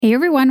Hey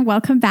everyone,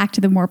 welcome back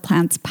to the More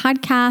Plants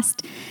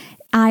podcast.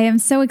 I am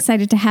so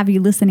excited to have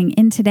you listening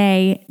in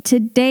today.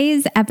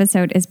 Today's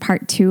episode is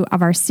part 2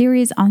 of our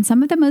series on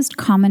some of the most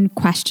common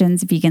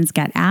questions vegans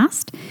get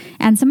asked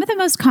and some of the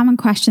most common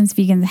questions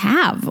vegans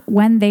have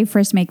when they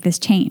first make this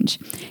change.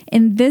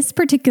 In this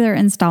particular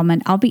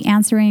installment, I'll be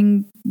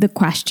answering the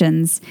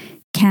questions: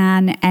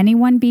 can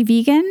anyone be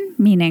vegan?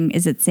 Meaning,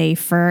 is it safe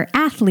for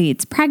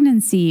athletes,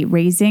 pregnancy,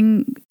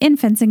 raising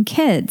infants and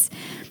kids?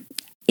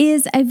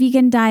 Is a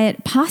vegan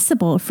diet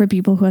possible for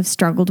people who have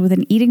struggled with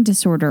an eating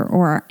disorder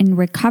or are in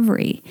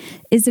recovery?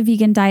 Is a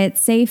vegan diet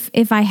safe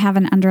if I have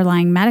an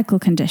underlying medical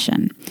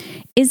condition?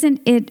 Isn't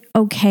it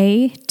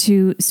okay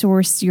to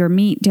source your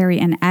meat, dairy,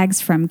 and eggs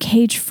from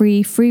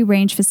cage-free,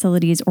 free-range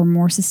facilities or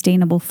more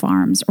sustainable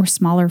farms or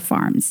smaller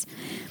farms?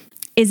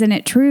 Isn't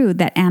it true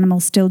that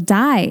animals still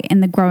die in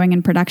the growing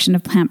and production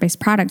of plant-based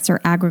products or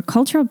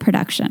agricultural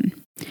production?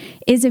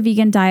 Is a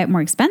vegan diet more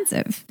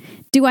expensive?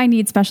 Do I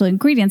need special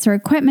ingredients or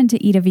equipment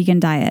to eat a vegan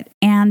diet?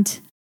 And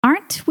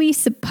aren't we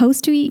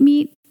supposed to eat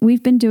meat?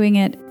 We've been doing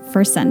it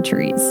for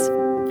centuries.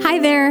 Hi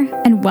there,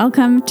 and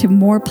welcome to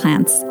More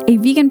Plants, a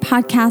vegan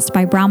podcast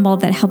by Bramble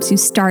that helps you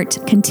start,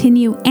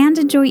 continue, and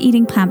enjoy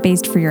eating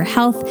plant-based for your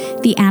health,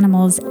 the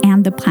animals,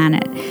 and the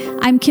planet.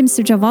 I'm Kim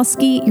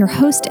Sujovalsky, your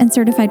host and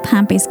certified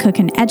plant-based cook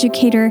and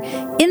educator.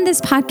 In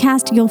this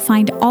podcast, you'll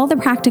find all the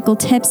practical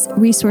tips,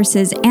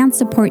 resources, and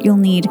support you'll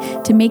need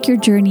to make your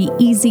journey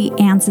easy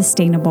and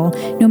sustainable,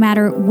 no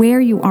matter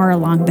where you are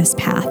along this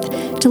path.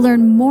 To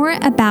learn more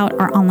about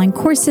our online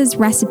courses,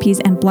 recipes,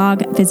 and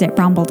blog, visit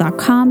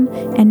bramble.com.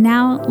 And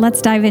now,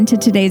 let's dive into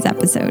today's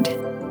episode.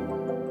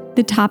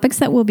 The topics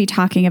that we'll be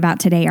talking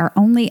about today are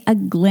only a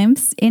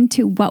glimpse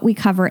into what we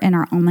cover in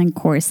our online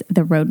course,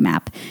 The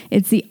Roadmap.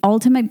 It's the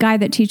ultimate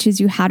guide that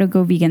teaches you how to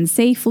go vegan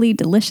safely,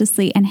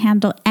 deliciously, and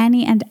handle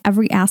any and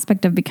every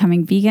aspect of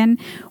becoming vegan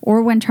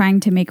or when trying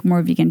to make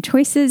more vegan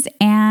choices.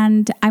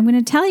 And I'm going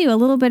to tell you a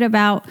little bit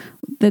about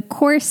the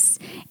course,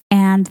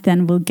 and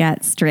then we'll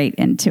get straight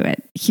into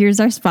it. Here's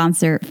our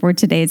sponsor for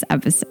today's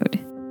episode.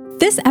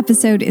 This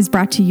episode is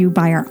brought to you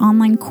by our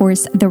online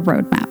course, The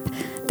Roadmap.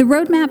 The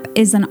Roadmap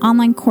is an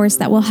online course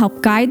that will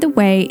help guide the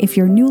way if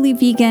you're newly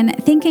vegan,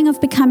 thinking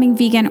of becoming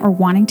vegan, or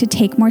wanting to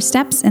take more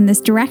steps in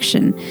this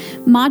direction.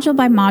 Module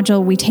by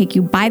module, we take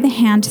you by the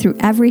hand through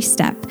every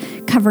step,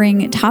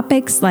 covering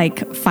topics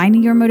like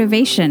finding your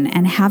motivation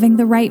and having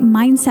the right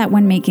mindset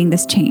when making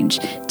this change,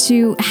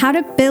 to how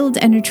to build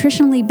a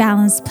nutritionally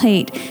balanced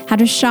plate, how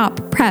to shop,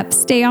 prep,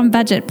 stay on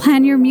budget,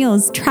 plan your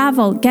meals,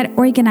 travel, get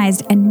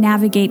organized, and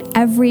navigate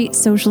every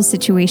social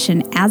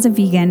situation as a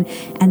vegan,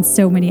 and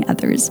so many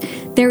others.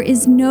 There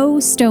is no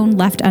stone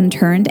left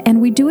unturned,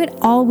 and we do it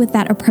all with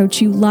that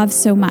approach you love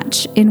so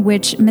much, in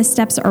which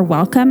missteps are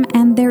welcome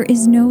and there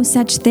is no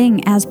such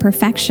thing as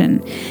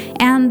perfection.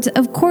 And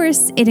of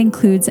course, it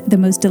includes the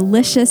most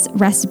delicious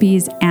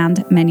recipes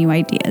and menu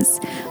ideas.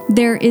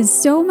 There is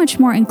so much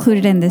more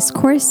included in this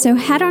course, so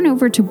head on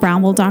over to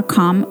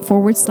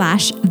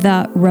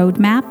bramble.com/the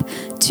roadmap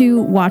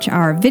to watch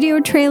our video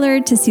trailer,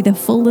 to see the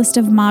full list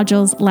of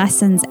modules,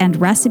 lessons, and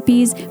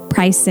recipes,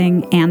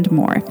 pricing, and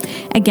more.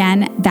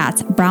 Again,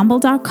 that's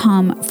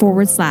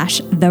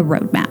bramble.com/the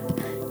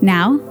roadmap.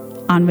 Now,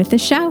 on with the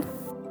show.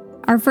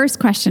 Our first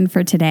question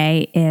for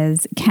today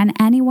is, can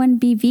anyone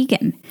be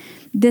vegan?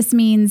 This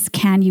means,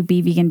 can you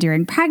be vegan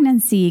during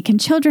pregnancy? Can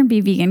children be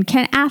vegan?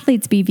 Can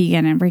athletes be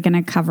vegan? And we're going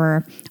to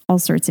cover all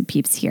sorts of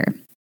peeps here.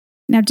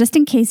 Now, just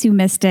in case you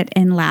missed it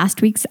in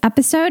last week's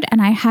episode,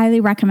 and I highly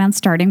recommend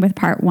starting with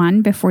part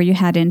 1 before you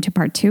head into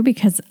part 2,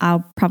 because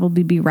I'll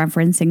probably be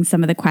referencing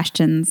some of the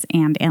questions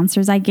and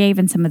answers I gave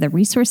and some of the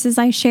resources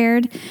I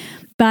shared.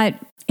 But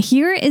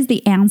here is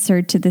the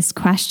answer to this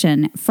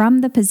question from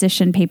the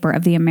position paper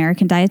of the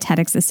American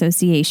Dietetics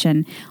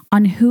Association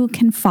on who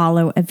can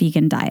follow a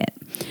vegan diet.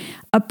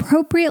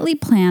 Appropriately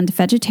planned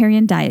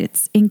vegetarian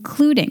diets,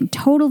 including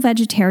total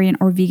vegetarian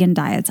or vegan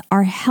diets,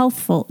 are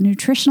healthful,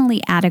 nutritionally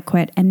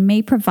adequate, and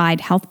may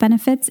provide health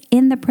benefits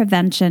in the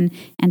prevention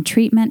and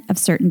treatment of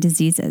certain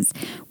diseases.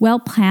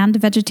 Well-planned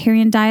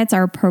vegetarian diets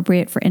are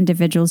appropriate for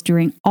individuals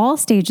during all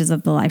stages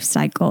of the life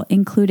cycle,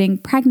 including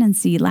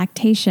pregnancy,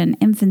 lactation,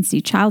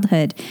 infancy,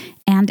 childhood,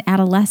 and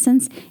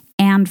adolescence,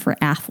 and for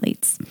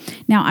athletes.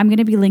 Now, I'm going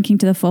to be linking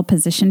to the full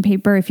position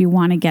paper if you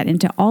want to get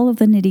into all of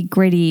the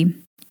nitty-gritty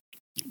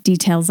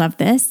details of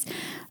this.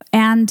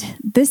 And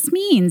this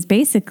means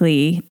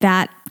basically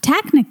that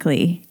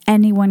technically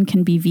anyone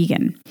can be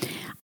vegan.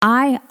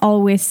 I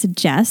always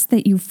suggest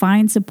that you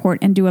find support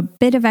and do a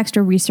bit of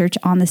extra research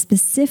on the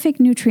specific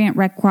nutrient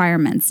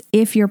requirements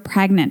if you're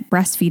pregnant,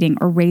 breastfeeding,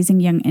 or raising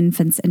young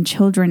infants and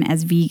children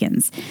as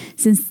vegans,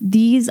 since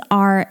these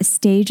are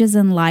stages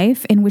in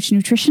life in which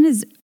nutrition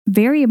is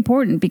very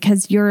important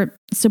because you're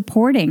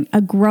supporting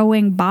a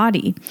growing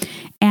body.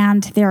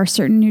 And there are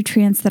certain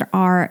nutrients that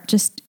are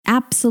just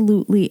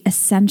absolutely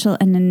essential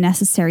and a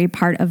necessary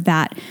part of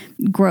that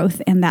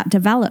growth and that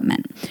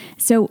development.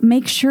 So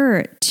make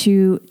sure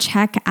to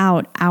check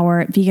out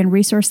our vegan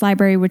resource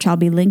library, which I'll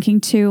be linking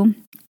to.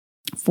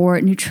 for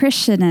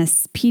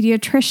nutritionists,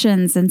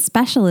 pediatricians, and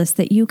specialists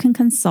that you can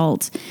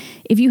consult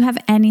if you have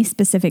any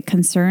specific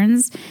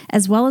concerns,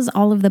 as well as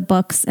all of the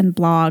books and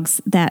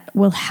blogs that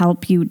will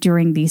help you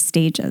during these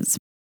stages.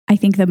 I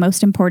think the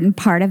most important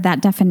part of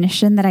that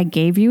definition that I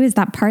gave you is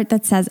that part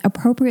that says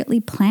appropriately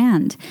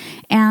planned.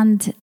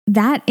 And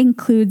that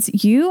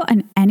includes you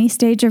in any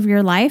stage of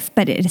your life,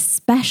 but it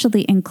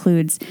especially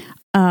includes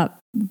a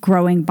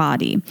growing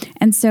body.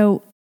 And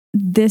so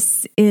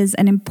this is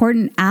an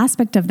important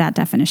aspect of that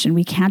definition.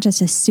 We can't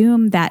just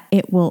assume that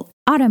it will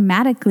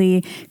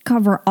automatically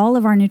cover all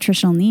of our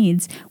nutritional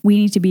needs. We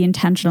need to be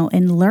intentional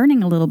in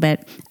learning a little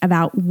bit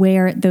about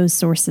where those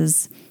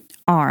sources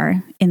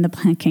are in the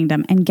plant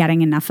kingdom and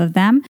getting enough of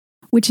them,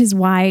 which is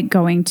why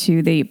going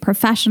to the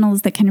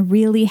professionals that can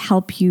really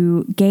help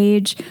you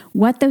gauge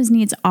what those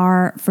needs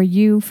are for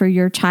you, for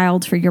your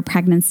child, for your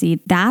pregnancy,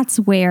 that's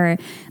where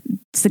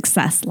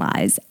success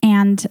lies.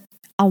 And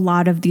a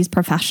lot of these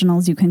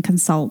professionals you can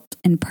consult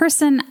in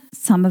person.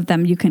 Some of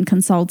them you can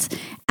consult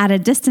at a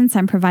distance.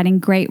 I'm providing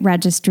great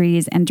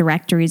registries and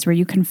directories where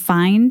you can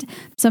find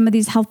some of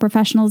these health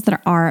professionals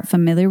that are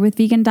familiar with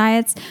vegan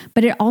diets.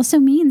 But it also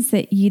means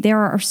that there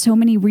are so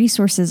many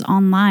resources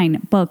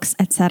online, books,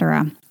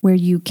 etc., where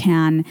you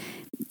can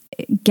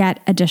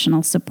get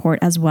additional support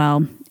as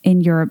well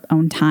in your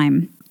own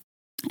time.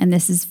 And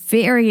this is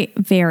very,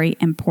 very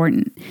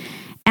important.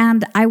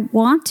 And I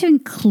want to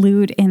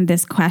include in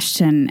this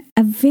question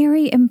a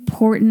very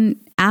important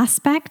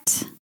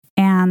aspect,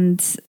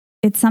 and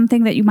it's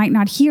something that you might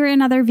not hear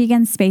in other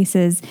vegan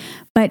spaces,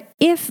 but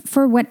if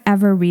for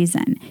whatever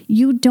reason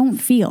you don't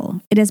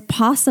feel it is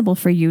possible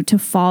for you to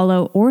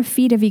follow or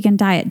feed a vegan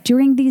diet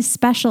during these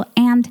special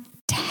and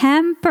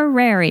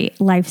temporary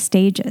life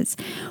stages,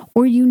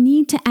 or you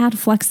need to add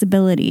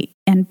flexibility,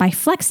 and by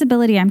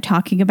flexibility, I'm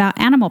talking about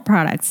animal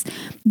products,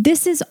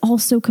 this is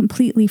also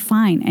completely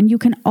fine. And you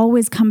can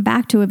always come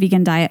back to a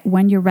vegan diet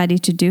when you're ready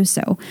to do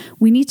so.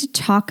 We need to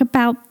talk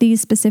about these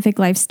specific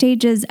life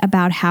stages,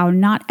 about how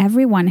not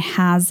everyone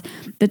has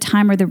the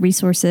time or the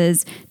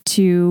resources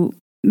to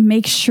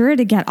make sure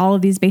to get all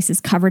of these bases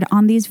covered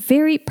on these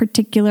very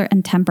particular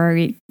and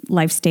temporary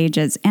life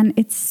stages. And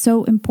it's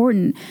so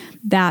important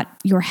that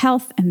your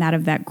health and that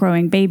of that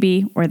growing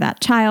baby or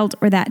that child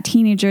or that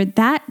teenager,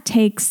 that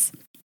takes,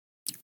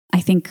 I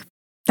think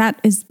that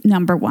is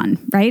number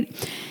one, right?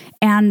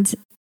 And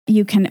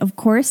you can, of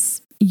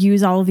course,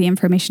 use all of the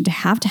information to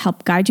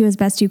help guide you as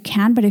best you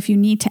can. But if you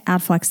need to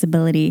add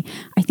flexibility,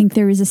 I think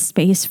there is a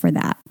space for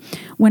that.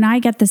 When I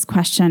get this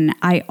question,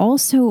 I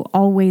also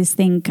always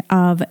think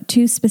of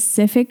two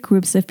specific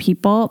groups of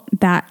people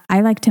that I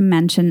like to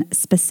mention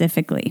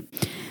specifically.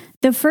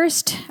 The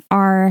first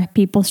are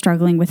people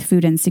struggling with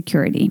food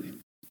insecurity.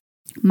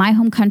 My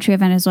home country of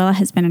Venezuela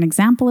has been an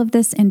example of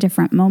this in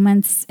different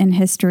moments in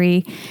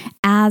history,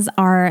 as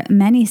are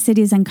many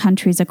cities and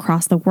countries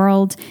across the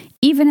world,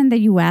 even in the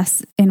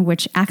US, in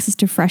which access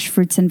to fresh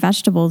fruits and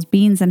vegetables,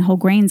 beans and whole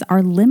grains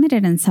are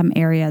limited in some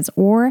areas,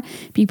 or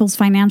people's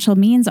financial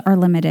means are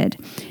limited.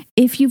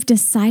 If you've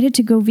decided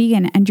to go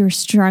vegan and you're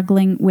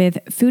struggling with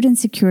food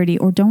insecurity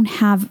or don't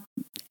have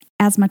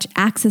as much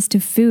access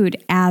to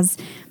food as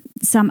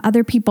some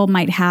other people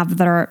might have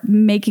that are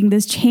making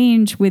this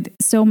change with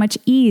so much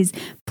ease,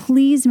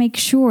 please make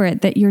sure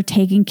that you're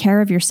taking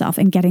care of yourself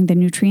and getting the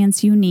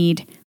nutrients you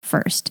need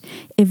first.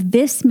 If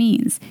this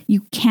means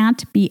you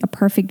can't be a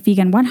perfect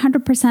vegan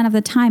 100% of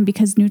the time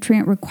because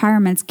nutrient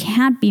requirements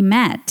can't be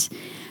met,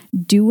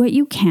 do what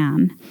you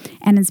can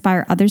and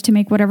inspire others to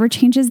make whatever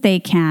changes they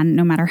can,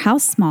 no matter how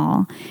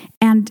small.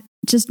 And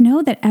just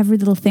know that every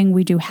little thing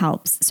we do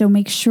helps. So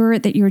make sure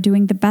that you're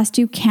doing the best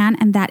you can,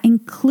 and that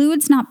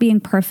includes not being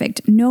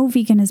perfect. No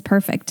vegan is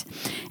perfect.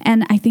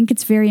 And I think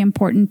it's very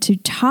important to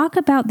talk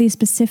about these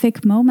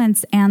specific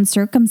moments and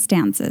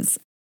circumstances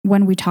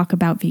when we talk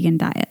about vegan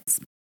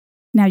diets.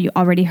 Now, you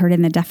already heard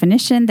in the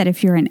definition that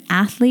if you're an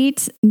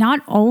athlete,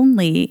 not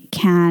only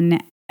can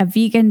a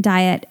vegan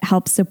diet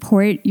help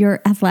support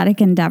your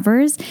athletic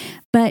endeavors,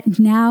 but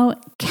now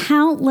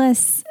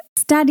countless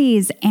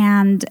studies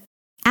and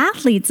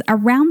athletes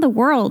around the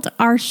world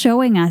are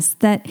showing us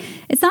that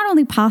it's not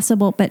only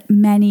possible, but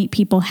many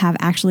people have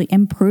actually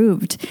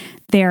improved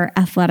their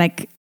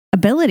athletic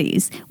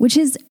abilities, which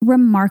is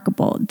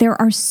remarkable.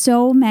 There are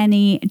so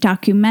many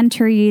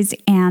documentaries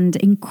and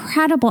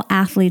incredible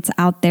athletes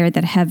out there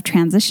that have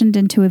transitioned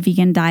into a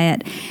vegan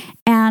diet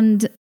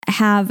and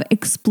have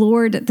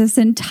explored this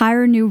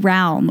entire new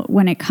realm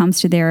when it comes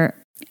to their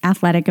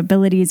athletic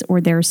abilities or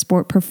their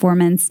sport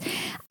performance.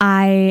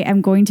 I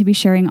am going to be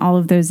sharing all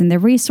of those in the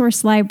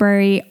resource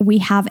library. We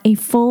have a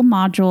full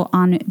module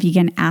on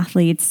vegan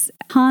athletes,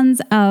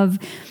 tons of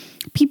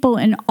people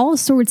in all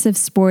sorts of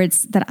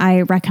sports that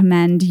I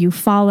recommend you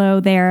follow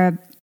there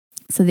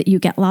so that you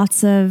get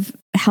lots of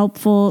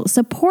helpful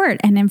support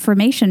and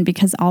information,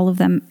 because all of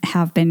them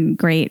have been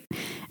great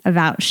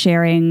about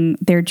sharing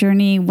their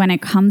journey when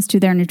it comes to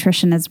their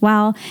nutrition as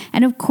well.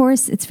 And of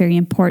course, it's very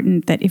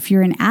important that if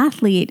you're an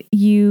athlete,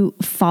 you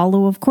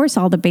follow, of course,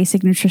 all the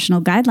basic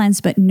nutritional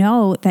guidelines, but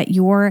know that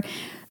your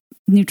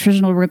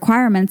nutritional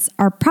requirements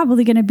are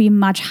probably going to be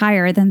much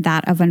higher than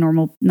that of a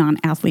normal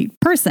non-athlete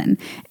person.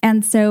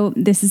 And so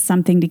this is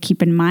something to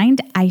keep in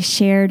mind. I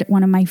shared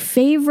one of my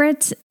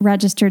favorite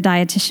registered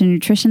dietitian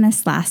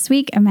nutritionists last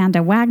week,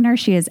 Amanda Wagner.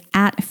 She is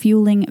at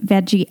Fueling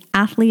Veggie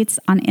Athletes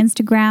on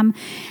Instagram.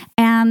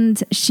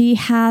 And she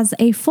has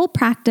a full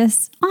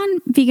practice on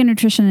vegan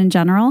nutrition in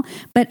general,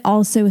 but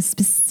also a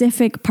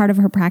specific part of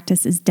her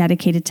practice is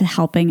dedicated to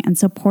helping and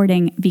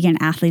supporting vegan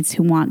athletes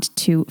who want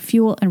to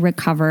fuel and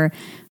recover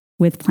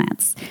with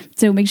plants.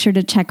 So make sure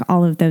to check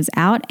all of those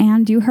out.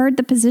 And you heard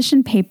the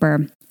position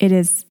paper. It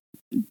is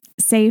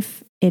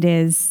safe. It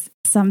is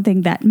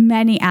something that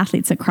many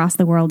athletes across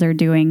the world are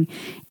doing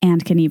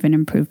and can even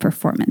improve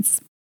performance.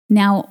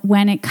 Now,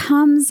 when it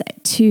comes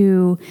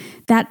to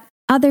that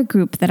other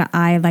group that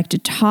I like to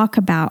talk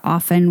about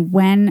often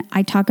when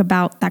I talk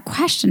about that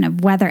question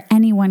of whether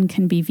anyone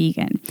can be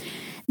vegan,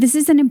 this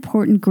is an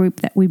important group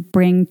that we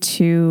bring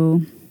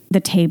to the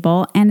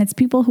table, and it's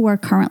people who are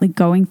currently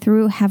going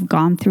through, have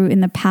gone through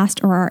in the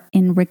past, or are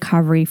in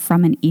recovery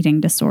from an eating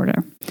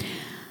disorder.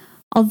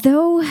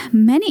 Although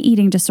many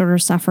eating disorder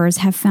sufferers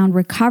have found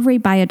recovery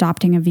by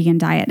adopting a vegan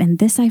diet, and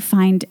this I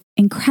find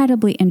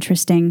incredibly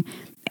interesting,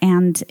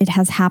 and it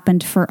has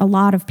happened for a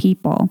lot of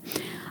people,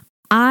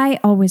 I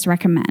always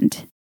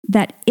recommend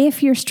that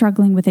if you're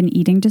struggling with an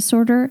eating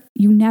disorder,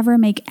 you never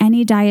make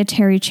any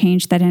dietary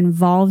change that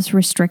involves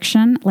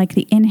restriction, like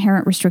the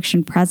inherent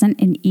restriction present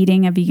in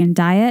eating a vegan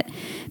diet,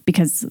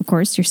 because of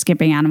course you're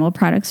skipping animal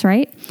products,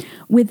 right?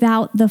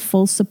 Without the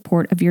full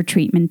support of your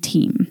treatment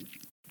team.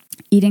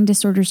 Eating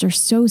disorders are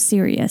so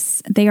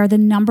serious. They are the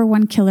number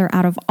one killer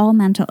out of all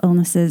mental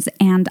illnesses.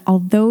 And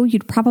although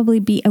you'd probably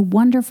be a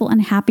wonderful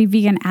and happy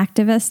vegan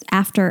activist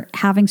after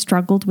having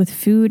struggled with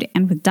food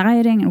and with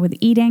dieting and with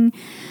eating,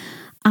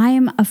 I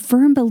am a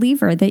firm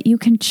believer that you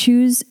can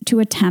choose to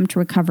attempt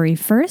recovery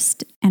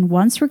first. And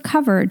once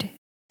recovered,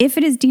 if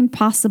it is deemed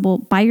possible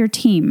by your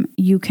team,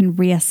 you can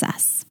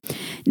reassess.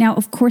 Now,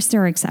 of course,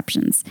 there are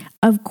exceptions.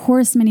 Of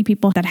course, many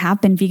people that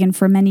have been vegan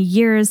for many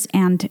years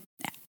and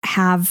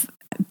have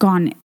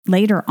gone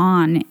later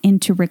on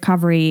into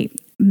recovery,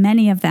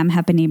 many of them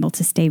have been able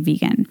to stay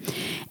vegan.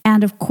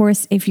 And of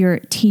course, if your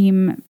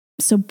team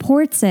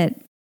supports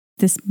it,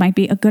 this might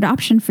be a good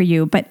option for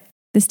you, but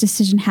this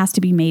decision has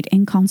to be made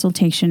in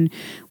consultation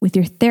with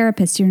your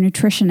therapist, your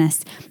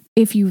nutritionist,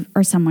 if you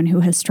are someone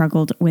who has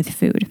struggled with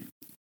food.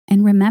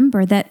 And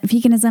remember that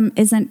veganism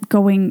isn't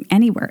going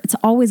anywhere. It's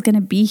always going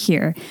to be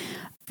here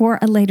for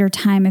a later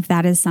time if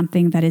that is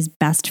something that is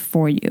best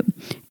for you.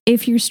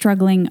 If you're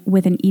struggling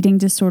with an eating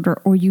disorder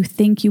or you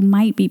think you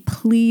might be,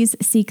 please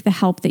seek the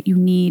help that you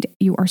need.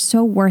 You are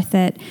so worth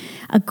it.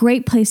 A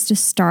great place to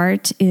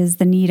start is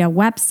the NEDA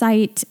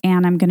website,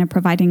 and I'm going to be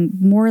providing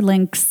more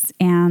links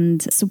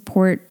and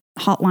support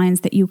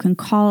hotlines that you can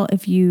call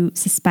if you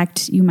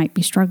suspect you might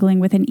be struggling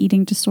with an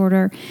eating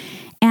disorder.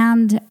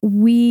 And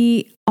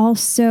we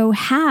also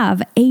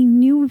have a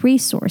new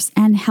resource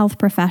and health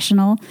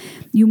professional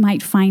you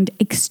might find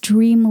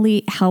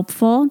extremely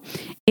helpful.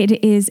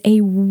 It is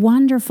a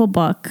wonderful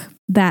book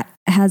that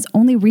has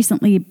only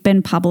recently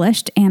been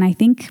published, and I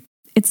think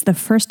it's the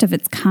first of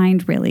its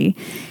kind, really.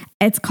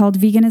 It's called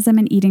Veganism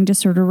and Eating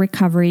Disorder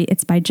Recovery.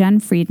 It's by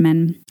Jen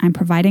Friedman. I'm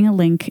providing a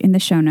link in the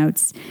show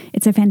notes.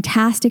 It's a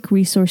fantastic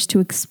resource to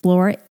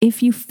explore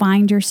if you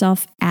find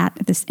yourself at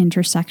this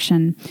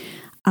intersection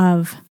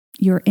of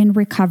you're in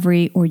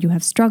recovery or you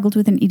have struggled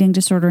with an eating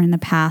disorder in the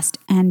past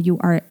and you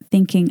are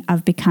thinking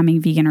of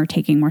becoming vegan or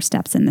taking more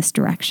steps in this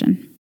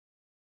direction.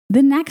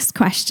 The next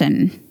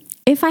question,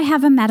 if I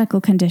have a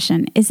medical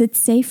condition, is it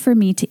safe for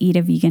me to eat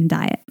a vegan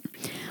diet?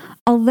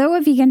 Although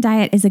a vegan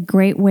diet is a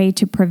great way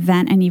to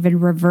prevent and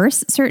even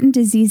reverse certain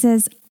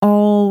diseases,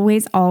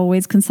 always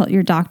consult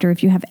your doctor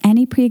if you have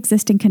any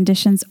pre-existing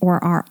conditions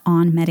or are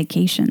on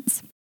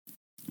medications.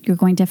 You're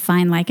going to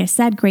find, like I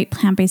said, great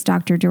plant-based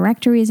doctor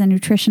directories and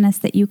nutritionists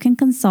that you can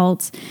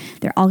consult.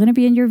 They're all going to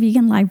be in your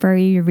vegan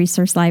library, your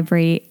resource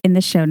library, in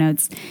the show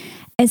notes.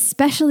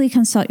 Especially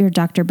consult your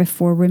doctor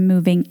before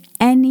removing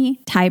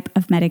any type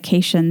of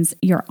medications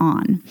you're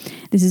on.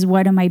 This is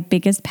one of my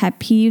biggest pet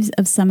peeves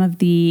of some of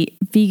the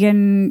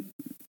vegan,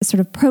 sort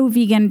of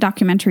pro-vegan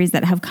documentaries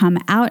that have come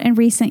out in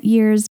recent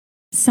years.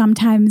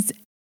 Sometimes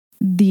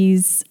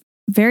these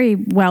very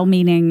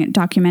well-meaning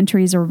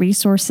documentaries or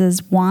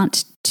resources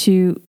want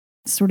to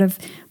sort of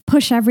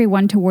push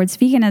everyone towards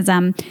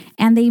veganism,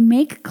 and they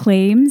make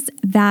claims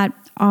that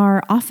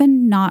are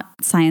often not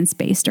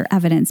science-based or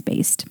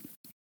evidence-based.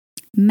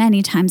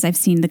 Many times I've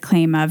seen the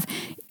claim of,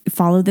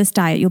 follow this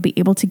diet, you'll be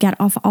able to get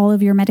off all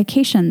of your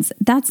medications.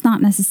 That's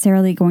not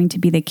necessarily going to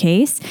be the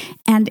case.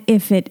 And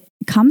if it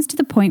comes to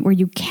the point where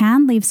you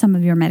can leave some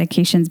of your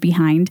medications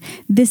behind,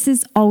 this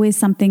is always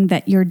something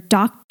that your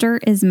doctor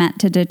is meant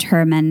to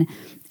determine,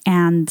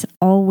 and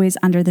always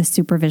under the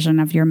supervision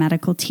of your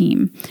medical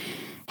team.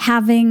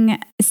 Having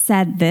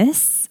said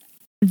this,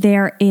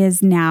 there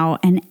is now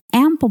an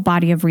ample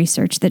body of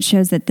research that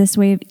shows that this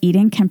way of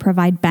eating can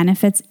provide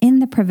benefits in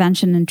the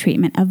prevention and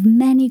treatment of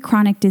many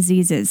chronic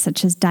diseases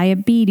such as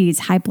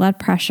diabetes, high blood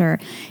pressure.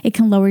 It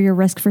can lower your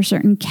risk for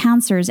certain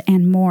cancers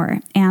and more.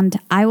 And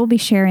I will be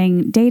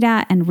sharing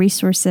data and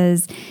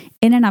resources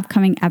in an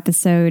upcoming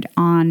episode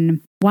on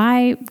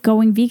why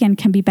going vegan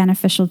can be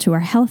beneficial to our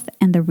health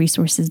and the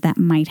resources that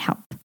might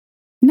help.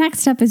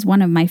 Next up is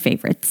one of my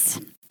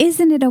favorites.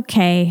 Isn't it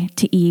okay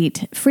to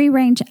eat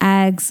free-range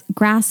eggs,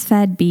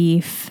 grass-fed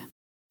beef,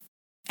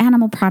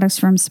 animal products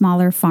from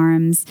smaller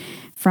farms,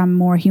 from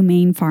more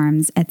humane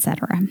farms,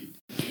 etc.?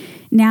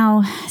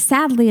 Now,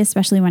 sadly,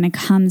 especially when it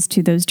comes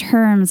to those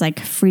terms like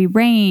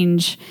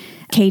free-range,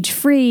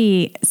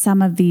 cage-free,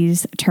 some of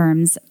these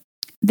terms,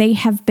 they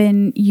have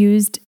been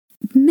used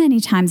many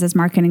times as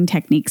marketing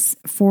techniques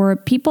for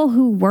people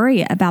who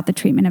worry about the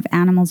treatment of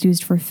animals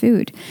used for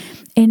food.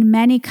 In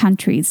many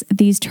countries,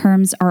 these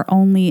terms are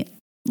only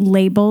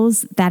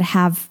labels that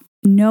have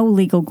no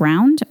legal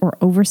ground or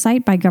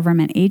oversight by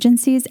government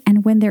agencies.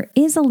 And when there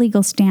is a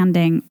legal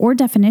standing or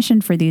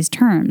definition for these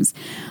terms,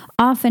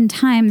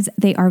 oftentimes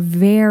they are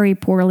very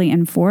poorly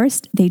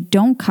enforced. They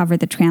don't cover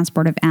the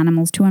transport of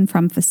animals to and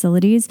from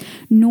facilities,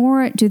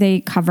 nor do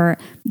they cover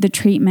the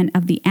treatment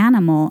of the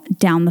animal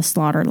down the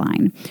slaughter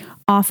line,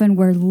 often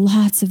where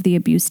lots of the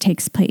abuse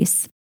takes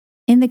place.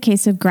 In the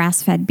case of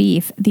grass-fed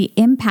beef, the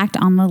impact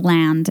on the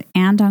land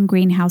and on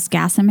greenhouse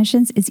gas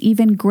emissions is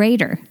even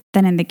greater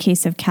than in the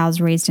case of cows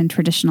raised in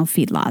traditional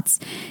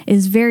feedlots. It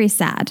is very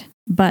sad,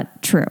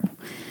 but true.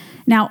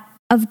 Now,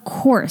 of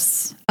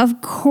course,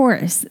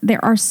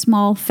 there are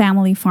small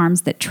family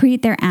farms that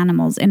treat their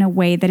animals in a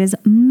way that is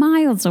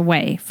miles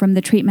away from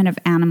the treatment of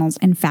animals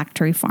in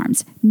factory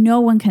farms. No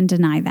one can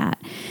deny that.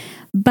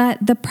 But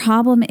the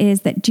problem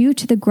is that due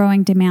to the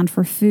growing demand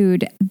for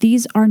food,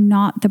 these are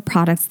not the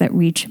products that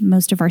reach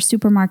most of our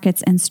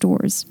supermarkets and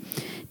stores.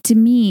 To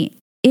me,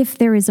 if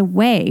there is a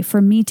way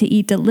for me to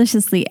eat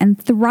deliciously and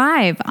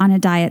thrive on a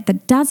diet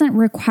that doesn't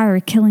require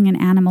killing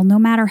an animal, no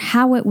matter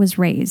how it was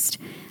raised,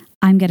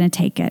 I'm going to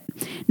take it.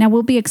 Now,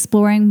 we'll be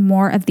exploring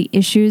more of the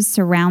issues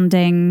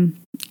surrounding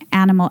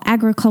animal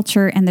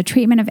agriculture and the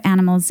treatment of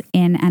animals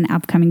in an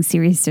upcoming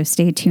series, so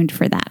stay tuned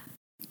for that.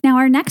 Now,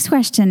 our next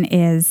question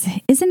is,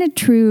 isn't it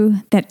true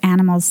that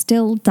animals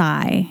still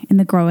die in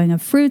the growing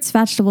of fruits,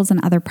 vegetables, and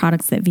other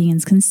products that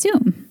vegans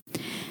consume?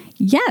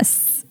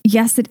 Yes,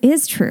 it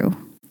is true.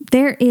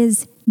 There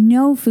is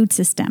no food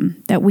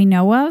system that we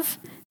know of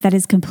that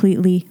is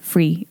completely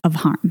free of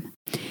harm.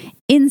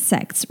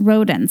 Insects,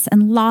 rodents,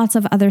 and lots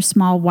of other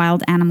small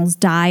wild animals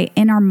die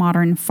in our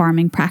modern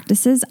farming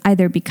practices,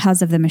 either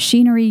because of the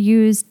machinery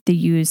used, the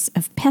use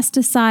of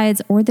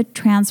pesticides, or the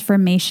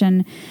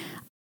transformation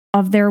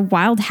of their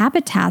wild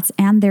habitats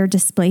and their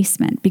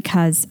displacement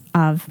because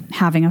of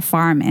having a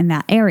farm in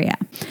that area.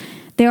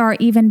 There are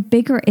even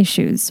bigger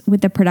issues with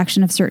the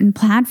production of certain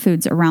plant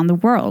foods around the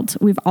world.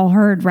 We've all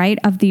heard, right,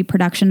 of the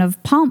production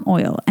of palm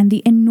oil and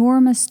the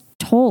enormous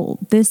toll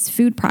this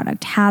food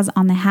product has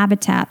on the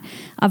habitat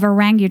of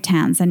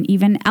orangutans and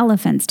even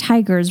elephants,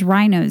 tigers,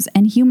 rhinos,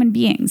 and human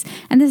beings.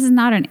 And this is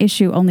not an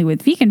issue only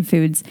with vegan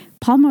foods.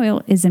 Palm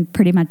oil is in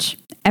pretty much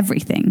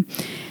everything.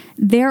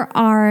 There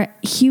are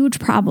huge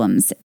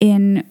problems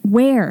in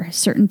where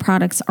certain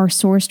products are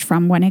sourced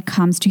from when it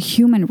comes to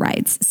human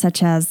rights,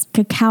 such as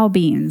cacao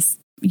beans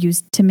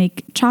used to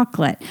make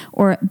chocolate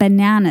or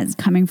bananas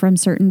coming from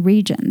certain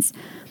regions.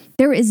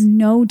 There is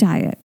no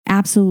diet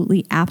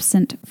absolutely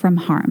absent from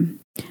harm.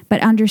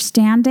 But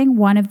understanding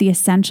one of the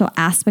essential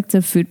aspects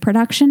of food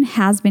production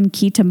has been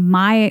key to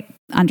my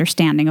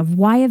understanding of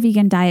why a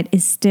vegan diet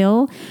is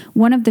still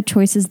one of the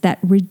choices that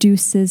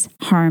reduces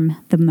harm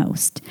the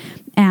most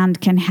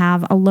and can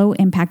have a low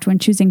impact when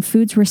choosing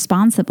foods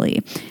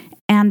responsibly.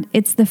 And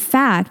it's the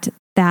fact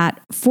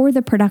that for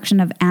the production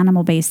of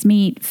animal-based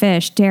meat,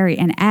 fish, dairy,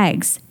 and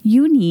eggs,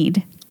 you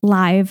need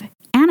live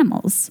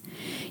animals.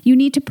 You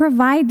need to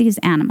provide these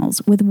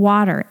animals with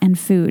water and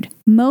food,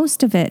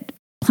 most of it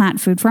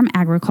plant food from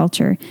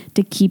agriculture,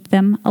 to keep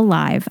them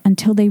alive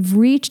until they've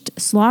reached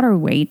slaughter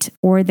weight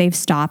or they've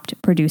stopped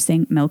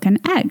producing milk and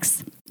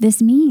eggs.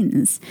 This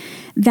means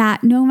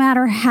that no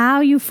matter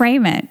how you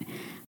frame it,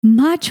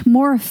 much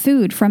more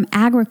food from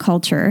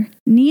agriculture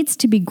needs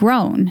to be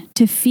grown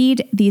to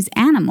feed these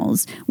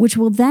animals, which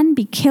will then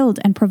be killed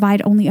and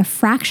provide only a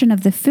fraction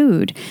of the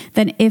food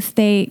than if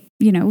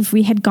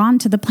we had gone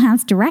to the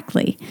plants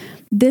directly.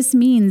 This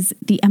means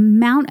the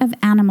amount of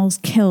animals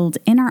killed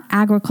in our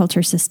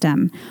agriculture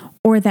system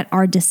or that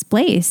are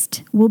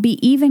displaced will be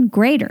even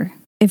greater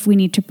if we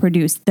need to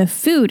produce the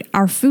food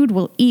our food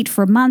will eat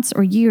for months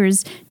or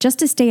years just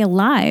to stay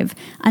alive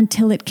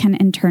until it can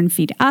in turn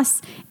feed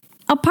us,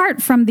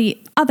 apart from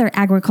the other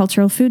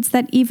agricultural foods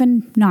that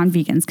even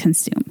non-vegans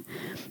consume.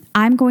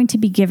 I'm going to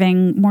be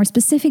giving more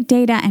specific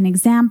data and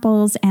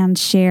examples and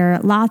share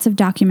lots of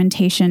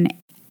documentation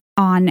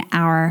on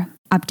our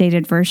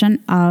updated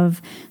version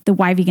of the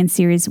Why Vegan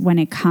series when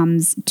it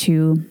comes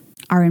to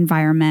our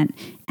environment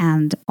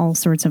and all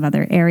sorts of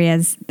other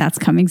areas. That's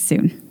coming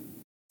soon.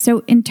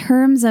 So in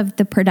terms of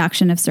the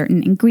production of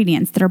certain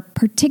ingredients that are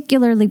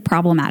particularly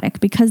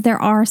problematic, because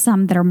there are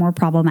some that are more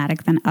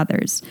problematic than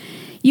others,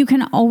 you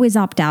can always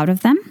opt out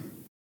of them.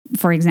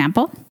 For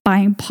example,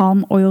 buying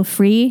palm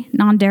oil-free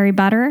non-dairy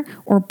butter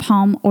or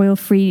palm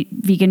oil-free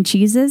vegan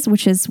cheeses,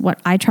 which is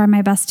what I try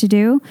my best to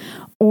do,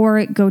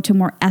 or go to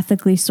more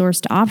ethically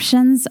sourced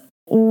options,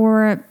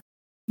 or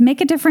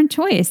make a different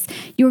choice.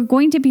 You're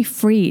going to be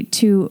free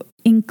to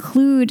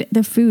include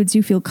the foods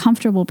you feel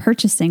comfortable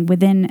purchasing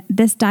within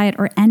this diet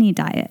or any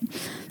diet.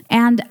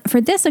 And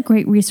for this, a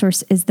great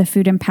resource is the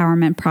Food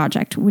Empowerment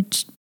Project,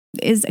 which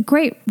is a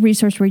great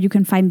resource where you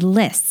can find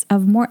lists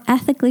of more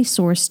ethically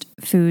sourced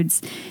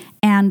foods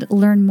and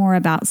learn more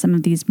about some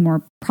of these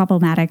more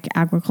problematic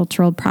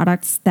agricultural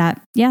products that,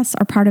 yes,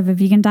 are part of a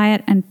vegan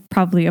diet and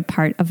probably a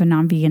part of a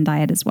non-vegan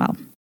diet as well.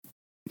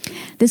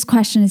 This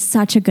question is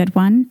such a good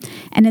one,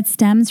 and it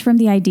stems from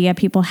the idea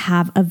people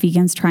have of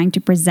vegans trying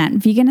to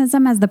present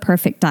veganism as the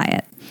perfect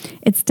diet.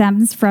 It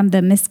stems from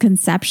the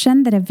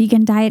misconception that a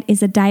vegan diet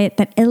is a diet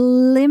that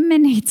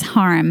eliminates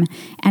harm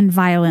and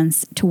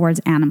violence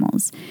towards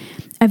animals.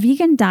 A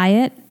vegan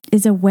diet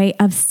is a way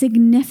of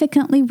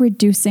significantly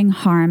reducing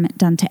harm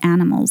done to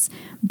animals.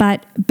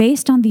 But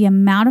based on the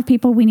amount of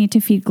people we need to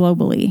feed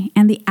globally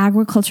and the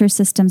agriculture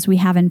systems we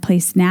have in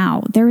place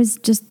now, there is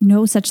just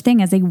no such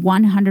thing as a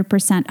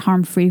 100%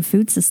 harm-free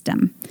food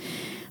system.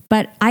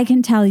 But I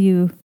can tell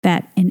you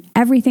that in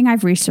everything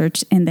I've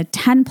researched in the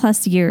 10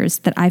 plus years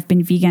that I've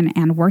been vegan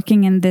and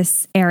working in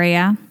this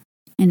area,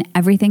 and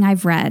everything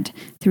I've read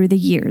through the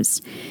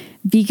years,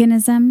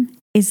 veganism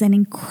is an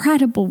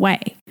incredible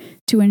way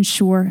to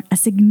ensure a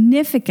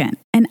significant,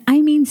 and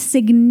I mean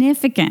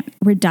significant,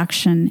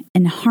 reduction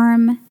in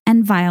harm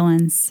and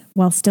violence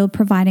while still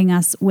providing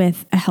us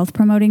with a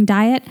health-promoting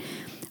diet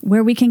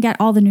where we can get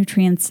all the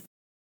nutrients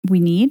we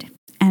need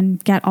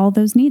and get all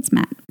those needs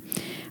met.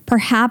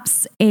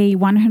 Perhaps a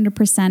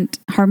 100%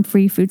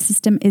 harm-free food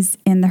system is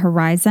in the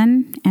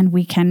horizon, and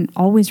we can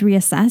always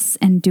reassess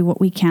and do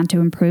what we can to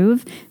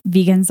improve.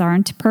 Vegans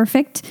aren't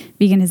perfect.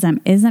 Veganism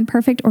isn't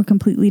perfect or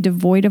completely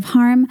devoid of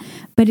harm,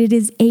 but it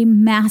is a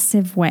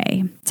massive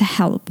way to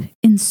help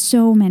in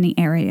so many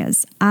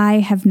areas I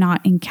have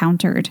not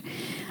encountered.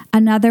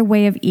 Another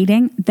way of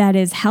eating that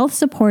is health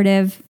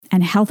supportive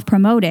and health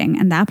promoting,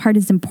 and that part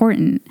is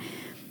important,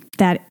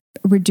 that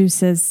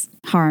reduces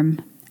harm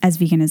as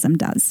veganism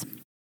does.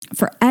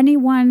 For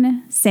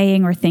anyone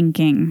saying or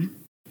thinking,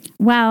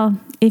 well,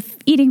 if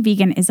eating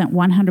vegan isn't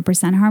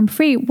 100%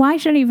 harm-free, why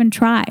should I even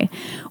try?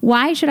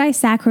 Why should I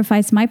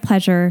sacrifice my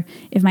pleasure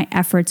if my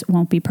efforts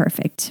won't be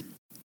perfect?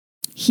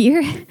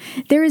 Here,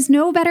 there is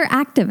no better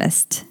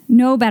activist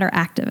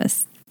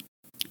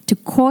to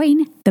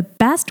coin the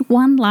best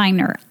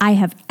one-liner I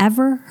have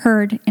ever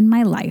heard in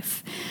my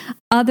life,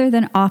 other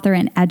than author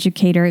and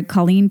educator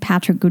Colleen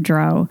Patrick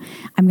Goudreau.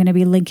 I'm going to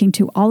be linking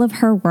to all of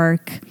her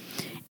work,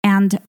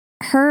 and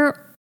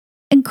her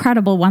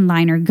incredible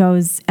one-liner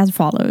goes as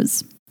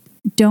follows: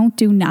 don't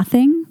do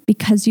nothing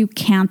because you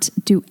can't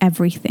do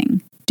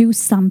everything. Do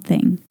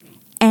something,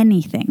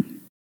 anything.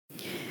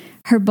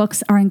 Her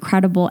books are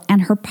incredible,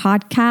 and her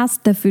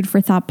podcast, the Food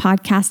for Thought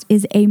podcast,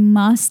 is a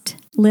must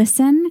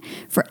listen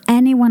for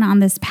anyone on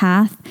this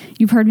path.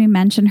 You've heard me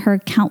mention her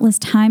countless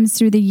times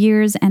through the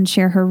years and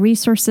share her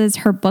resources.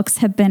 Her books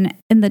have been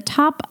in the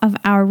top of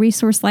our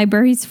resource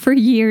libraries for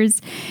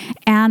years,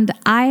 and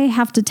I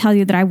have to tell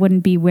you that I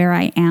wouldn't be where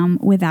I am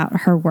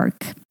without her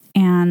work.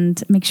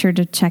 And make sure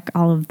to check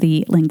all of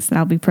the links that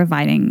I'll be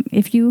providing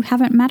if you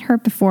haven't met her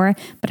before,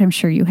 but I'm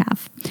sure you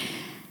have.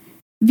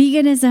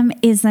 Veganism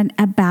isn't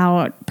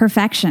about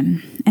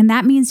perfection, and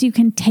that means you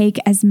can take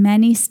as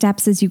many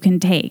steps as you can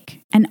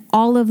take, and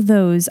all of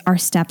those are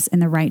steps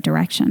in the right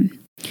direction.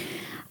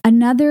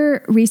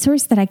 Another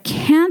resource that I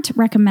can't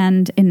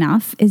recommend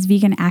enough is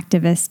vegan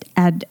activist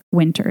Ed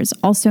Winters,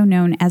 also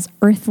known as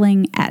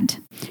Earthling Ed,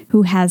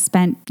 who has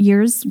spent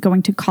years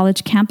going to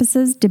college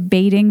campuses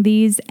debating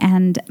these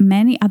and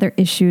many other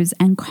issues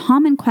and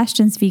common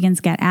questions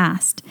vegans get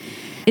asked.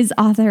 Is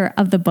author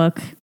of the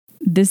book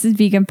This is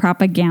Vegan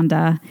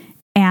Propaganda,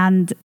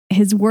 and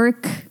his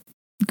work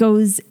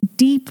goes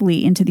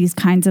deeply into these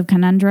kinds of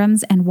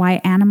conundrums and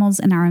why animals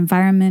in our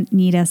environment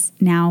need us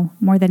now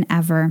more than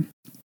ever.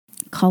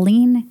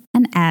 Colleen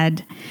and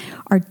Ed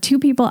are two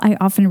people I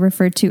often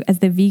refer to as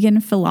the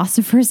vegan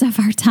philosophers of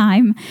our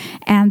time,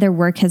 and their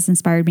work has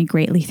inspired me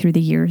greatly through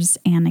the years,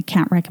 and I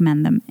can't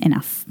recommend them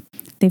enough.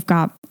 They've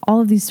got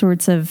all of these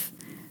sorts of,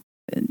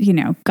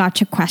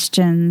 gotcha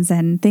questions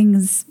and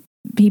things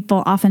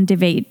people often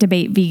debate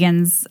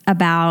vegans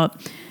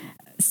about.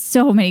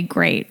 So many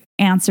great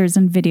answers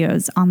and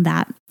videos on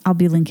that. I'll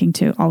be linking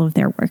to all of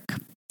their work.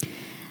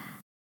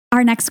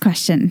 Our next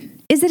question: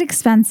 is it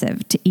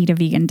expensive to eat a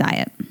vegan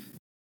diet?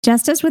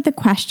 Just as with the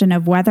question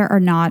of whether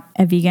or not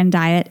a vegan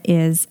diet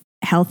is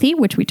healthy,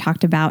 which we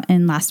talked about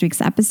in last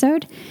week's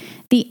episode,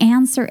 the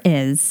answer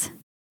is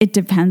it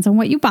depends on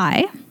what you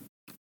buy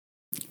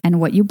and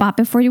what you bought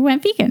before you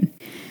went vegan.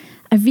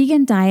 A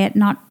vegan diet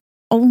not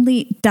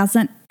only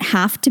doesn't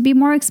have to be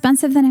more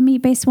expensive than a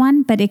meat-based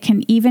one, but it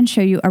can even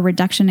show you a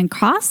reduction in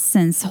costs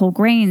since whole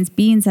grains,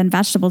 beans, and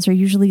vegetables are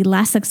usually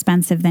less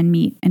expensive than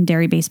meat and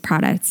dairy-based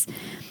products.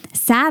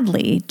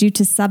 Sadly, due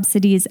to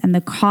subsidies and the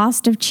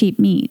cost of cheap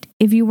meat,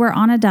 if you were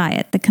on a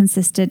diet that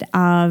consisted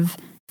of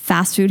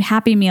fast food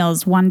Happy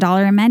Meals,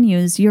 $1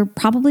 menus, you're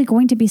probably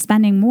going to be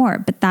spending more,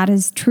 but that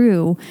is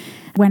true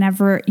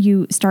whenever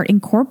you start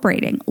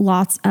incorporating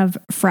lots of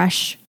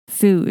fresh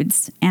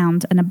foods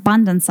and an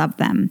abundance of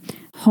them,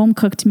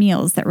 home-cooked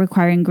meals that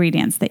require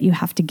ingredients that you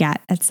have to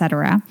get,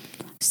 etc.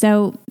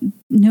 So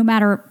no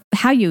matter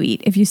how you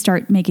eat, if you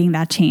start making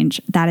that change,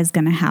 that is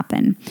going to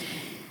happen.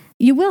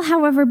 You will,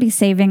 however, be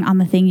saving on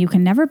the thing you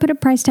can never put a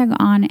price tag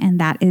on, and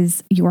that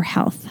is your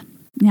health.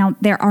 Now,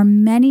 there are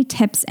many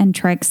tips and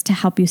tricks to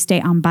help you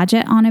stay on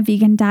budget on a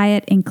vegan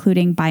diet,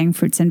 including buying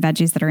fruits and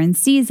veggies that are in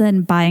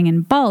season, buying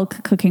in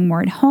bulk, cooking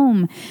more at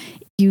home,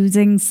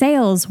 using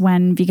sales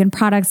when vegan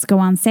products go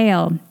on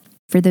sale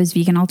for those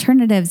vegan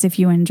alternatives if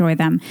you enjoy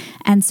them,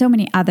 and so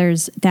many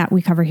others that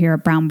we cover here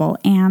at Brown Bowl.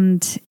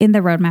 And in the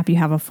roadmap, you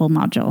have a full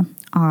module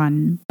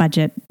on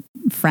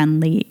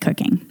budget-friendly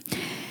cooking.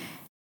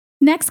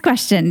 Next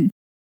question.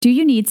 Do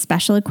you need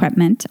special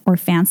equipment or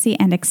fancy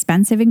and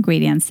expensive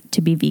ingredients to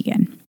be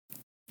vegan?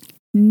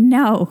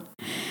 No.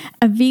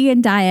 A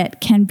vegan diet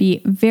can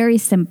be very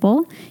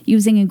simple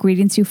using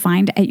ingredients you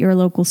find at your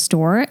local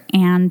store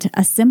and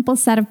a simple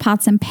set of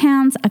pots and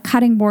pans, a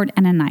cutting board,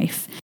 and a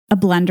knife. A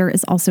blender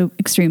is also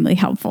extremely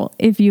helpful.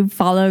 If you've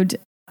followed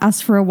us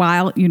for a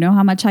while, you know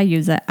how much I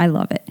use it. I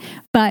love it.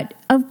 But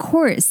of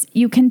course,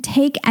 you can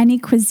take any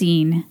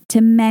cuisine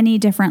to many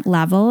different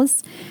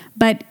levels.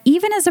 But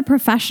even as a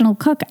professional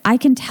cook, I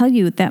can tell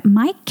you that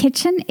my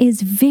kitchen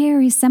is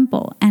very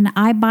simple and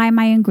I buy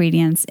my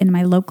ingredients in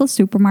my local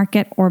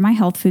supermarket or my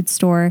health food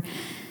store.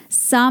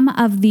 Some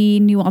of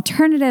the new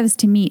alternatives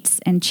to meats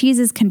and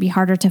cheeses can be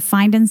harder to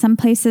find in some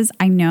places,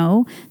 I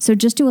know. So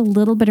just do a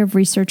little bit of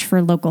research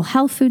for local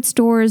health food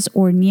stores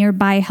or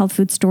nearby health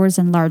food stores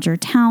in larger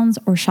towns,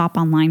 or shop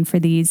online for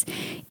these.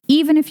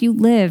 Even if you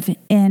live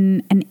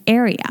in an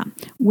area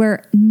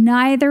where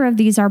neither of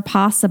these are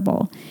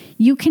possible,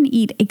 you can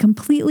eat a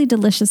completely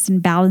delicious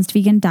and balanced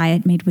vegan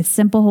diet made with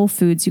simple whole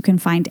foods you can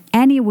find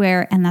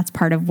anywhere, and that's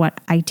part of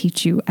what I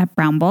teach you at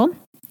Brown Bowl.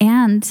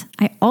 And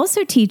I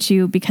also teach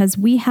you, because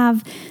we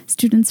have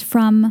students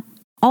from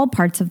all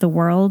parts of the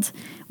world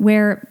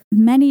where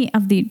many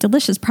of the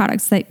delicious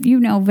products that you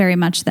know very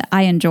much that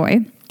I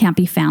enjoy can't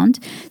be found.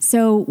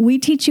 So we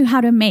teach you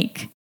how to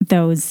make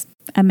those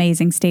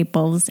amazing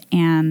staples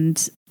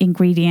and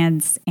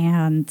ingredients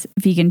and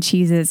vegan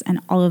cheeses and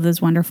all of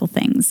those wonderful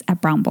things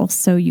at Brown Bowl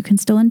so you can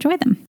still enjoy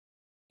them.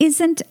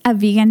 Isn't a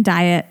vegan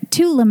diet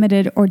too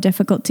limited or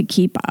difficult to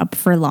keep up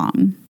for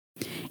long?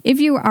 If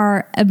you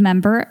are a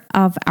member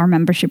of our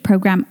membership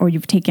program, or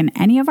you've taken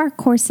any of our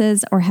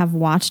courses or have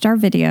watched our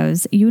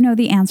videos, you know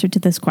the answer to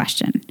this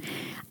question.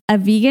 A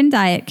vegan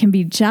diet can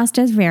be just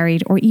as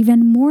varied or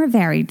even more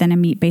varied than a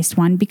meat-based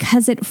one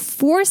because it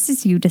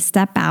forces you to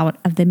step out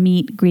of the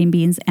meat, green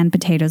beans, and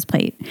potatoes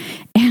plate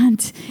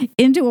and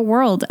into a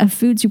world of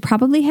foods you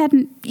probably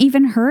hadn't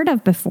even heard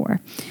of before.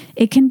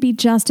 It can be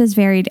just as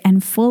varied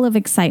and full of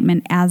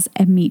excitement as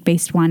a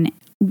meat-based one,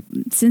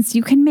 since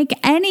you can make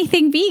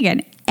anything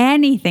vegan.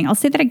 Anything. I'll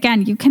say that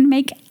again. You can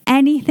make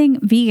anything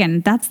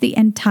vegan. That's the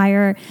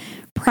entire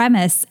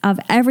premise of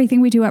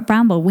everything we do at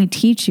Brown Bowl. We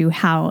teach you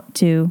how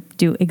to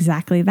do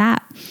exactly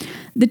that.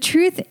 The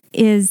truth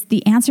is,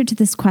 the answer to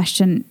this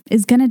question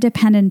is going to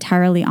depend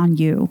entirely on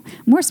you,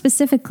 more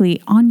specifically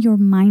on your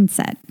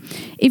mindset.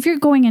 If you're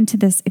going into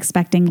this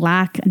expecting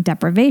lack and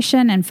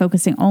deprivation and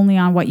focusing only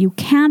on what you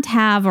can't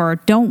have or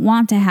don't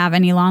want to have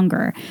any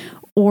longer,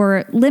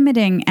 or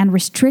limiting and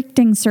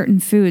restricting certain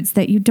foods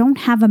that you don't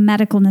have a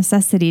medical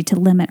necessity to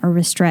limit or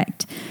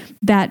restrict,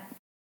 that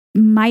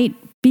might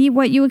be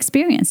what you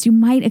experience. You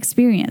might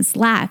experience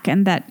lack,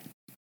 and that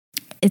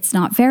it's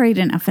not varied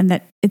enough, and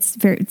that it's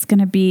going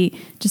to be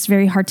just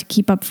very hard to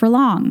keep up for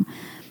long.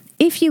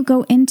 If you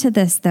go into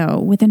this, though,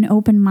 with an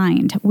open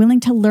mind, willing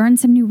to learn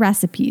some new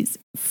recipes,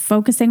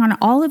 focusing on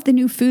all of the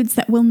new foods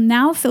that will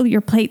now fill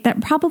your plate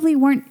that probably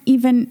weren't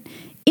even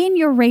in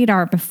your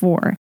radar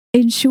before,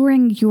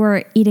 ensuring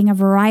you're eating a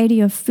variety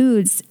of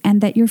foods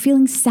and that you're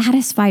feeling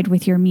satisfied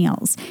with your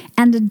meals,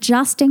 and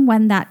adjusting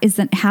when that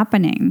isn't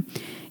happening,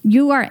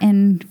 you are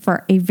in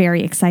for a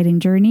very exciting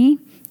journey.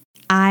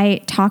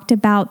 I talked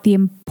about the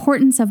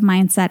importance of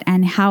mindset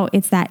and how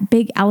it's that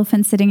big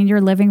elephant sitting in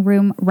your living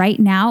room right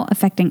now,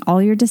 affecting all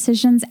your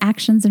decisions,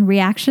 actions, and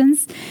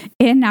reactions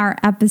in our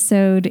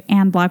episode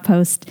and blog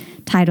post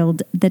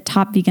titled "The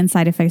Top Vegan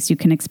Side Effects You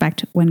Can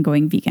Expect When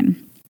Going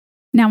Vegan."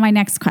 Now, my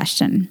next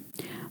question.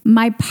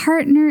 My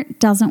partner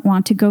doesn't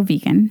want to go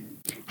vegan.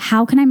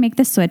 How can I make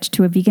the switch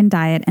to a vegan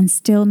diet and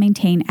still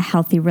maintain a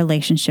healthy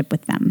relationship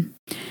with them?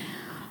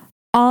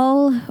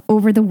 All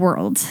over the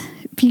world,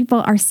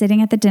 people are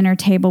sitting at the dinner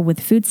table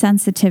with food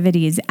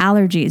sensitivities,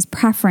 allergies,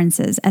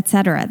 preferences,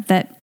 etc.,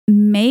 that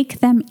make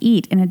them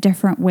eat in a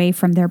different way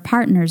from their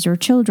partners or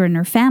children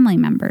or family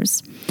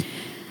members.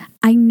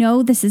 I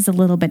know this is a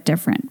little bit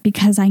different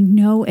because I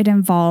know it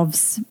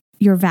involves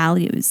your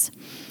values.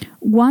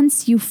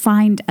 Once you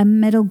find a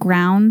middle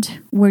ground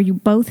where you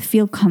both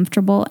feel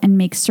comfortable and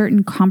make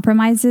certain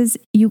compromises,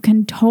 you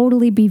can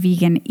totally be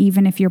vegan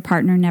even if your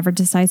partner never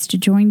decides to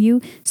join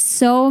you.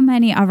 So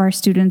many of our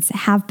students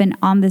have been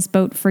on this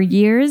boat for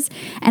years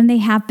and they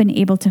have been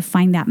able to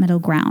find that middle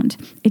ground.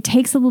 It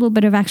takes a little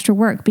bit of extra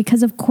work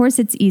because of course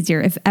it's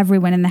easier if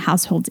everyone in the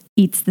household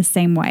eats the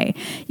same way.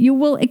 You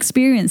will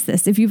experience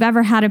this if you've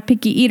ever had a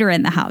picky eater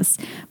in the house,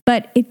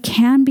 but it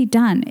can be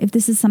done if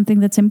this is something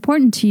that's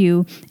important to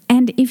you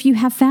and if you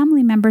have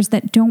family members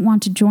that don't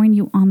want to join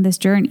you on this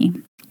journey.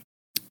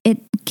 It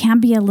can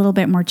be a little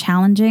bit more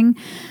challenging.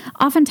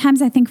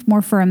 Oftentimes, I think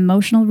more for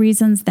emotional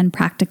reasons than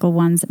practical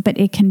ones, but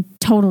it can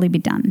totally be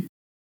done.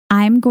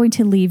 I'm going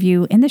to leave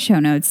you in the show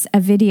notes a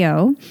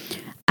video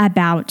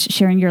about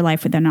sharing your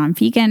life with a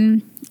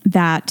non-vegan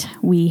that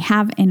we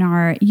have in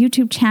our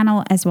YouTube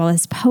channel, as well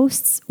as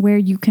posts where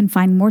you can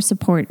find more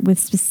support with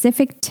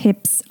specific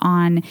tips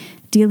on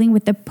dealing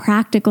with the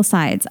practical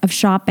sides of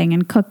shopping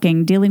and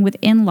cooking, dealing with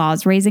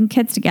in-laws, raising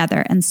kids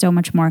together, and so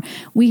much more.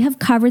 We have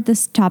covered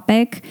this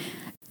topic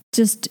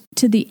just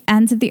to the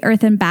ends of the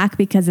earth and back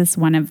because it's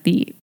one of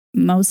the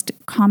most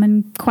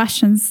common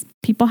questions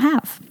people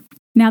have.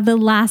 Now, the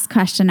last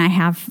question I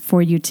have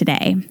for you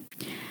today.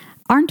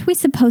 Aren't we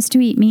supposed to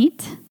eat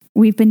meat?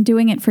 We've been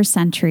doing it for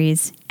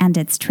centuries, and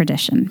it's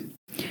tradition.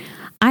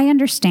 I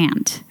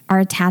understand our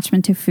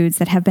attachment to foods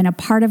that have been a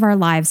part of our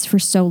lives for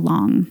so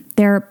long.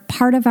 They're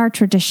part of our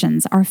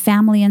traditions, our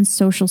family and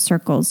social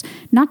circles,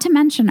 not to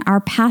mention our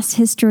past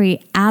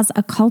history as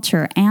a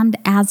culture and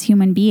as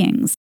human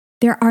beings.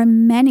 There are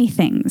many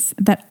things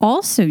that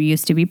also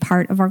used to be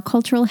part of our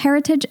cultural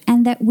heritage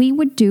and that we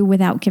would do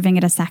without giving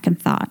it a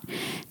second thought.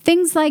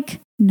 Things like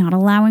not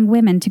allowing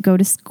women to go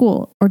to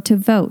school or to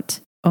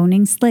vote,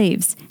 owning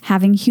slaves,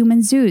 having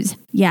human zoos.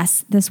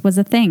 Yes, this was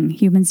a thing.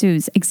 Human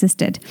zoos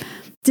existed.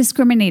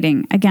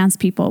 Discriminating against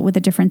people with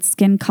a different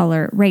skin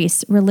color,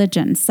 race,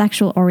 religion,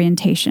 sexual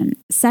orientation,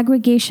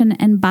 segregation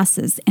in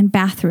buses and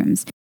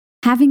bathrooms,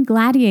 having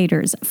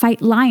gladiators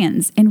fight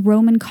lions in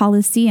Roman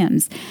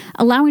colosseums,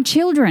 allowing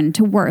children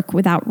to work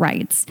without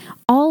rights.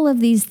 All of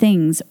these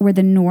things were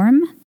the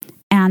norm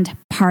and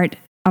part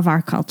of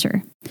our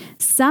culture.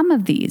 Some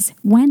of these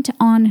went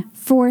on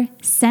for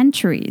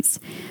centuries.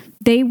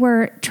 They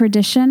were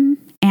tradition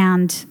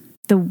and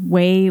the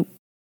way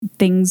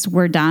things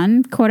were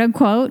done, quote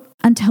unquote,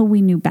 until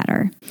we knew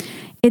better.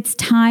 It's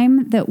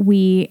time that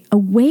we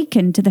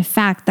awaken to the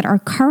fact that our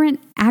current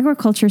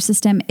agriculture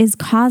system is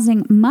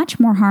causing much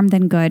more harm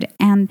than good,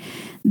 and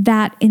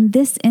that in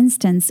this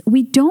instance,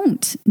 we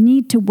don't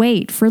need to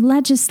wait for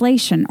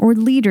legislation or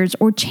leaders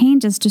or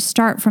changes to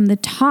start from the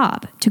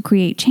top to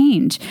create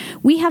change.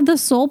 We have the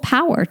sole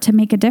power to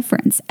make a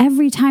difference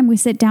every time we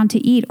sit down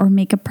to eat or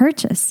make a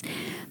purchase.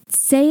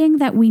 Saying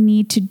that we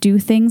need to do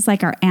things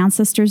like our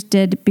ancestors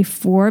did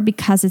before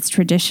because it's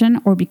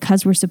tradition or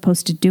because we're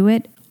supposed to do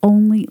it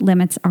only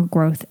limits our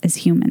growth as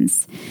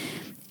humans.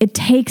 It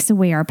takes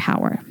away our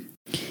power.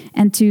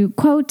 And to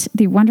quote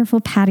the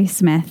wonderful Patti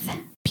Smith,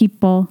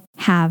 people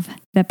have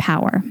the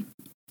power.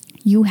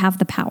 You have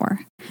the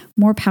power,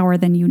 more power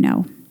than you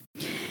know.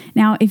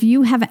 Now, if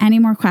you have any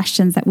more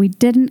questions that we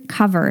didn't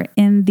cover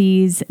in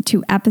these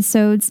 2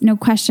 episodes, no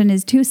question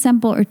is too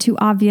simple or too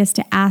obvious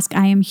to ask.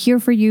 I am here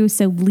for you,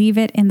 so leave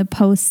it in the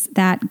posts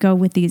that go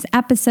with these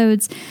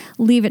episodes.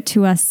 Leave it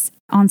to us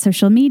on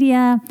social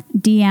media,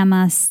 DM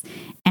us,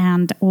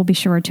 and we'll be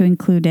sure to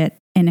include it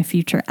in a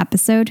future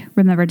episode.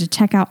 Remember to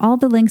check out all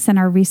the links in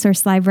our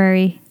resource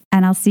library,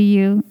 and I'll see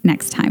you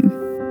next time.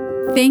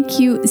 Thank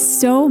you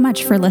so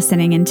much for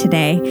listening in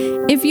today.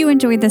 If you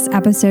enjoyed this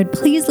episode,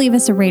 please leave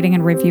us a rating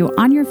and review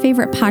on your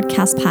favorite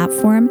podcast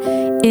platform.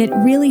 It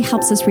really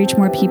helps us reach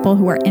more people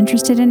who are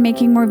interested in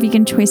making more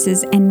vegan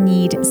choices and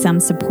need some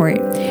support.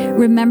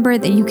 Remember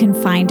that you can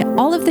find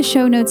all of the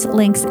show notes,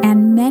 links,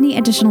 and many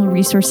additional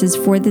resources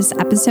for this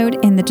episode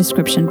in the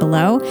description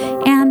below.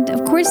 And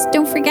of course,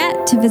 don't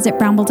forget to visit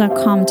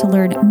brownbull.com to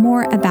learn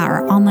more about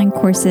our online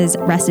courses,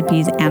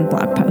 recipes, and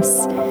blog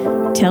posts.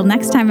 Till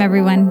next time,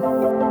 everyone.